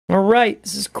Alright,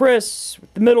 this is Chris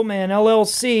with The Middleman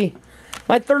LLC.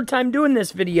 My third time doing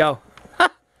this video.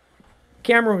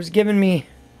 Camera was giving me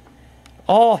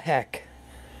all heck.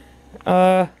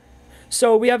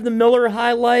 So we have the Miller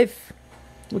High Life.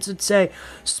 What's it say?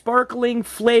 Sparkling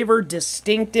flavor,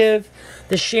 distinctive.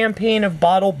 The champagne of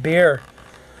bottled beer.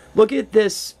 Look at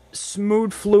this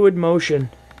smooth fluid motion.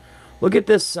 Look at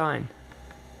this sign.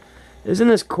 Isn't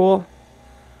this cool?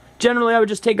 Generally, I would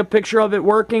just take a picture of it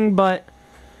working, but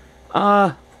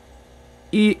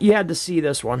you had to see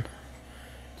this one.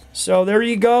 So there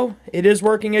you go. It is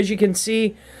working. As you can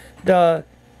see, the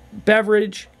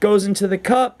beverage goes into the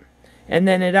cup, and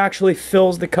then it actually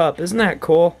fills the cup. Isn't that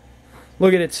cool?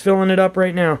 Look at it, it's filling it up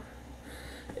right now.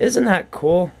 Isn't that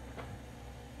cool?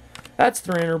 That's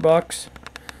 $300.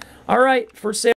 All right, for sale.